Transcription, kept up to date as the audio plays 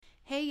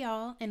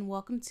y'all, and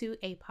welcome to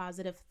A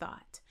Positive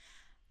Thought.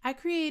 I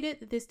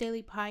created this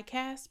daily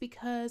podcast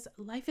because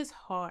life is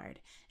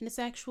hard and it's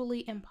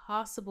actually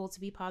impossible to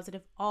be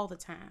positive all the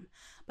time.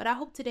 But I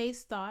hope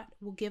today's thought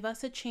will give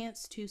us a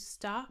chance to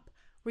stop,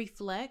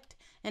 reflect,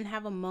 and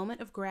have a moment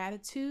of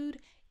gratitude,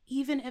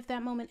 even if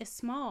that moment is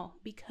small,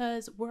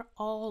 because we're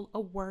all a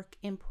work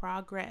in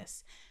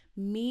progress.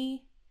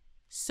 Me,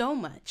 so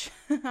much.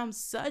 I'm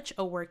such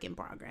a work in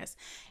progress.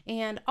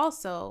 And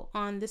also,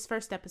 on this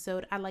first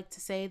episode, I like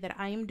to say that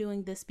I am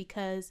doing this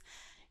because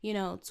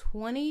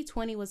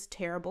 2020 was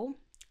terrible.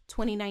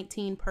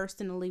 2019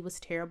 personally was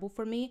terrible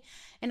for me.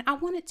 And I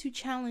wanted to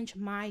challenge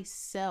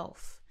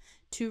myself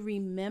to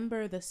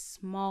remember the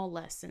small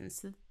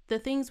lessons, the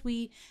things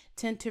we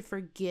tend to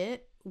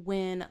forget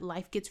when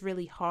life gets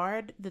really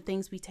hard, the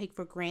things we take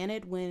for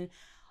granted when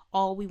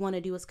all we want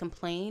to do is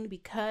complain,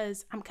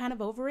 because I'm kind of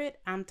over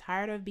it. I'm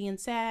tired of being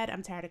sad.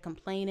 I'm tired of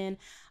complaining.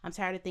 I'm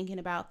tired of thinking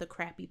about the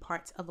crappy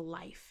parts of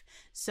life.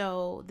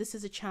 So this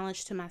is a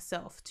challenge to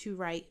myself to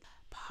write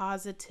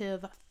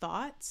positive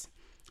thoughts.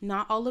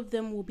 Not all of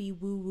them will be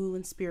woo-woo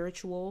and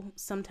spiritual.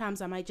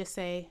 Sometimes I might just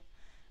say,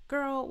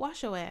 girl,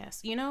 wash your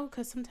ass,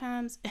 because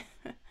sometimes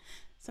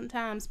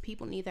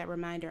people need that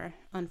reminder.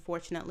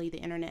 Unfortunately, the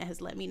internet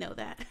has let me know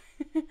that.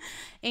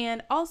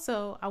 And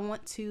also, I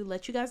want to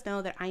let you guys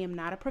know that I am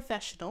not a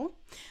professional.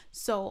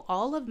 So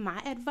all of my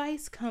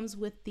advice comes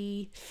with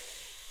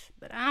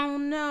but I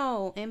don't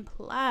know,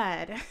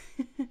 implied.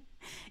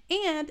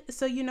 And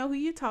so you know who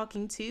you're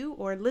talking to,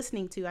 or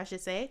listening to, I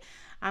should say.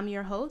 I'm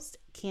your host,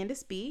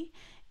 Candace B.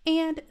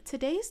 And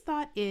today's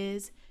thought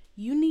is,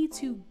 you need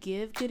to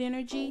give good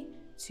energy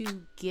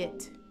to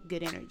get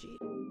good energy.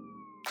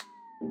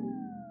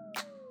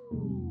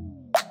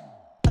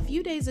 A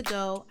few days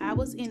ago, I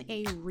was in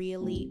a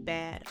really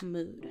bad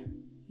mood.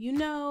 You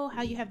know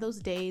how you have those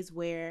days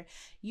where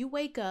you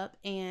wake up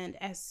and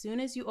as soon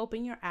as you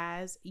open your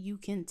eyes, you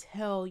can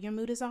tell your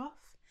mood is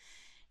off?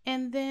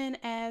 And then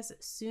as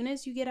soon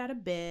as you get out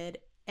of bed,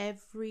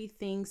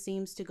 everything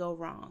seems to go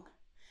wrong.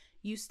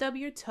 You stub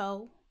your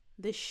toe,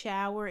 the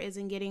shower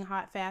isn't getting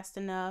hot fast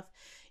enough,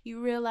 you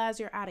realize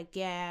you're out of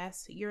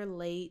gas, you're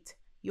late,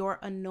 your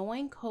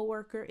annoying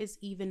coworker is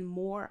even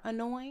more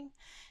annoying,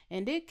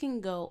 and it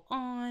can go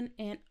on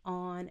and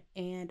on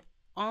and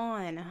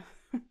on.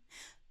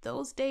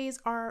 Those days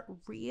are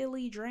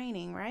really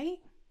draining, right?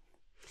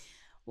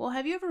 Well,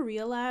 have you ever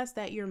realized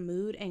that your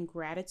mood and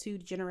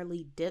gratitude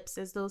generally dips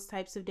as those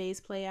types of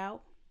days play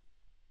out?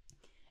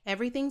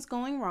 Everything's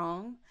going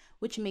wrong,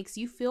 which makes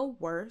you feel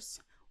worse,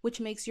 which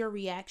makes your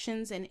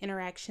reactions and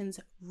interactions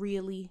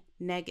really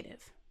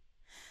negative.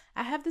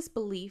 I have this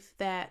belief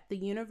that the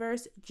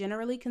universe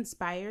generally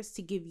conspires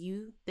to give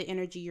you the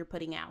energy you're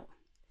putting out.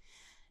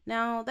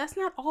 Now, that's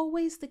not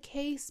always the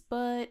case,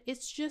 but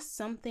it's just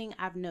something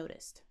I've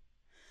noticed.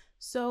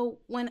 So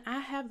when I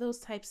have those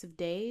types of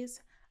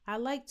days, I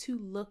like to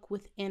look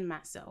within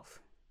myself.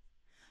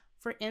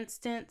 For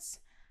instance,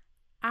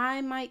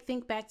 I might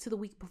think back to the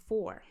week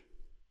before.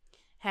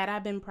 Had I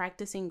been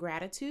practicing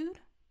gratitude?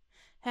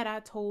 Had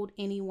I told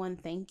anyone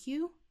thank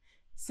you?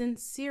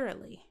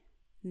 Sincerely,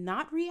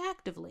 not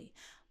reactively,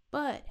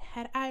 but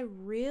had I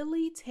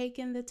really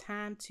taken the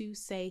time to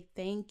say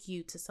thank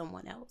you to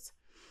someone else?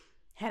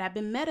 Had I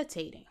been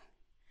meditating?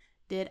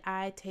 Did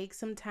I take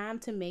some time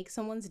to make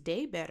someone's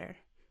day better?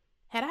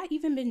 Had I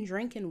even been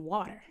drinking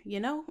water,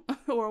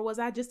 or was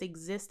I just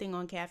existing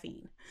on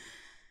caffeine?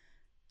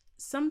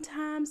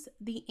 Sometimes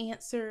the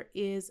answer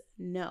is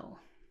no.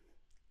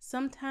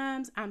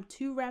 Sometimes I'm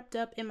too wrapped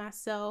up in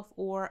myself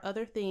or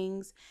other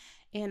things,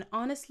 and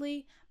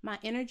honestly, my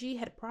energy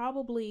had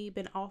probably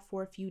been off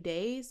for a few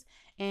days,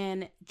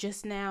 and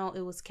just now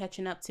it was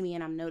catching up to me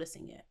and I'm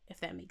noticing it,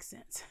 if that makes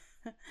sense.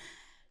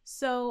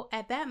 So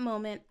at that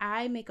moment,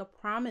 I make a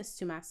promise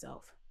to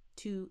myself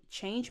to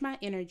change my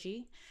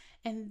energy.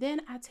 And then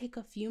I take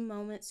a few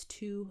moments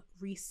to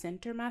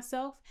recenter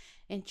myself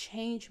and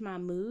change my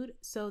mood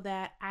so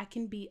that I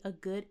can be a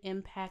good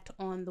impact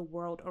on the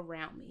world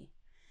around me.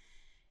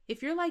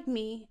 If you're like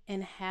me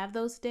and have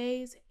those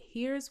days,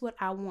 here's what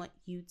I want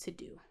you to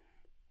do.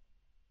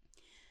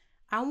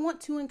 I want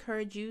to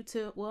encourage you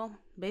to,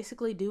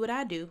 basically do what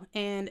I do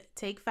and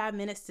take 5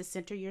 minutes to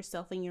center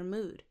yourself and your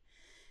mood.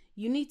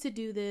 You need to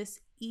do this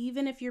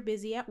even if you're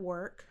busy at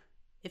work,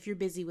 if you're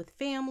busy with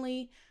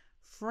family,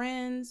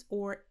 friends,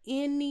 or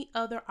any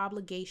other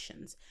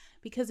obligations.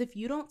 Because if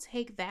you don't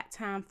take that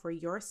time for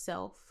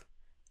yourself,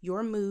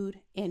 your mood,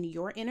 and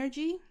your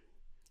energy,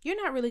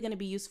 you're not really going to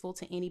be useful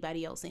to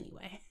anybody else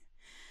anyway.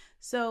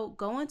 So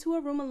go into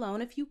a room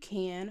alone if you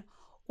can,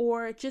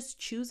 or just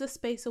choose a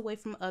space away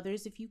from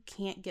others if you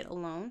can't get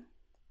alone.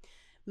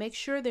 Make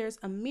sure there's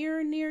a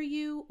mirror near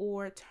you,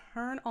 or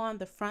turn on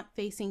the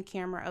front-facing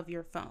camera of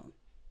your phone.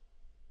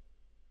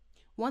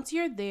 Once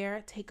you're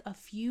there, take a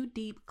few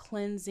deep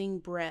cleansing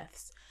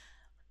breaths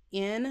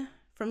in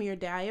from your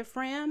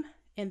diaphragm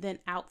and then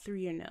out through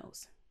your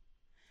nose.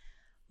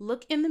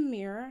 Look in the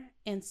mirror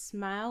and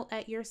smile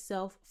at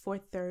yourself for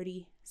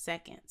 30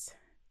 seconds.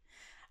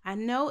 I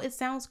know it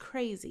sounds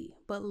crazy,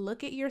 but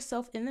look at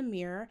yourself in the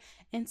mirror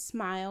and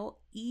smile,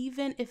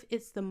 even if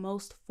it's the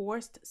most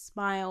forced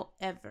smile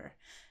ever,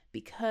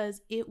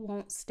 because it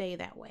won't stay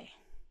that way.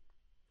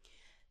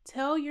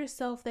 Tell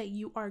yourself that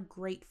you are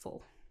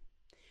grateful.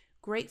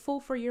 Grateful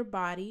for your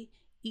body,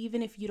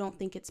 even if you don't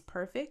think it's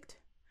perfect.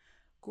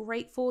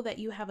 Grateful that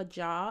you have a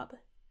job,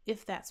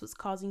 if that's what's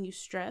causing you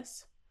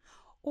stress.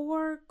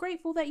 Or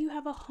grateful that you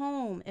have a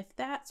home, if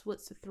that's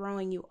what's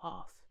throwing you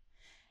off.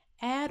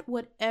 Add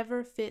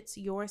whatever fits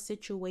your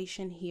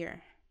situation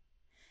here.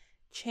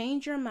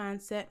 Change your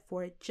mindset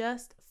for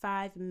just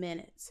 5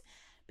 minutes,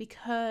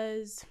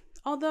 because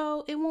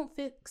although it won't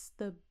fix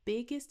the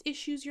biggest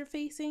issues you're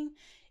facing,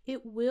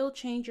 it will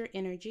change your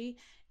energy.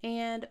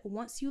 And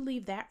once you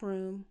leave that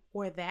room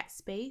or that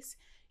space,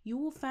 you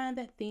will find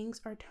that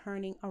things are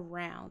turning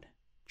around.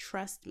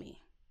 Trust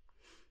me.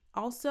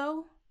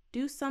 Also,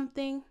 do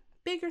something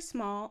big or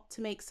small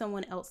to make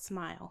someone else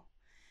smile.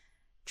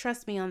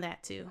 Trust me on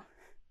that too.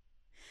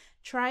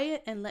 Try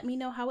it and let me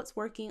know how it's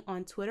working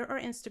on Twitter or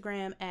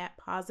Instagram at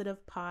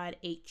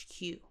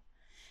PositivePodHQ.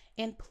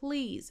 And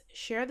please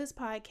share this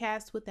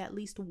podcast with at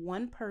least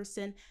one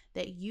person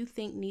that you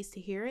think needs to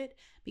hear it,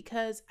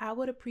 because I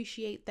would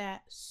appreciate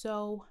that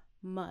so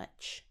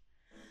much.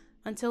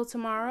 Until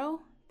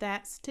tomorrow,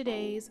 that's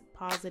today's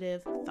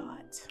positive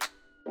thought.